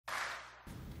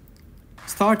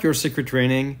Start your secret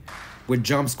training with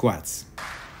jump squats.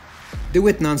 Do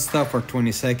it non-stop for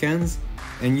 20 seconds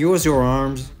and use your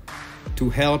arms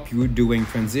to help you doing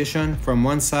transition from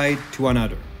one side to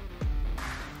another.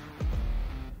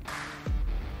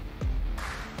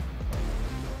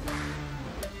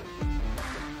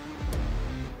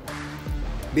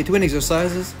 Between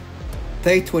exercises,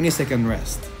 take 20-second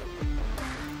rest.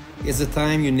 It's the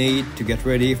time you need to get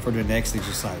ready for the next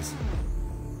exercise.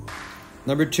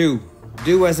 Number 2,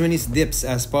 do as many dips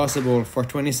as possible for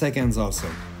 20 seconds also.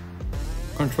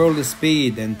 Control the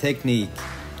speed and technique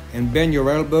and bend your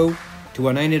elbow to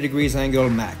a 90 degrees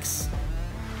angle max.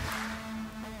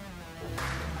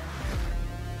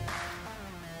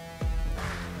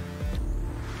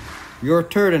 Your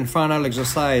third and final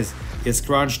exercise is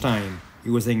crunch time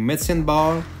using medicine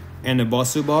ball and a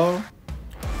Bosu ball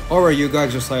or a yoga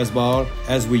exercise ball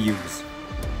as we use.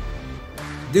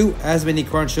 Do as many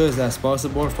crunches as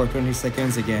possible for 20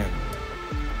 seconds again.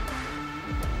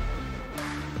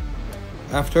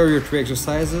 After your 3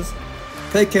 exercises,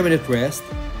 take a minute rest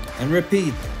and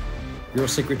repeat your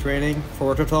secret training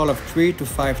for a total of 3 to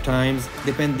 5 times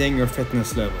depending your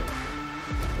fitness level.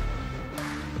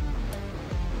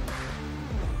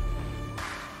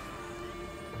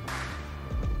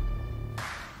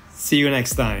 See you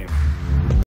next time.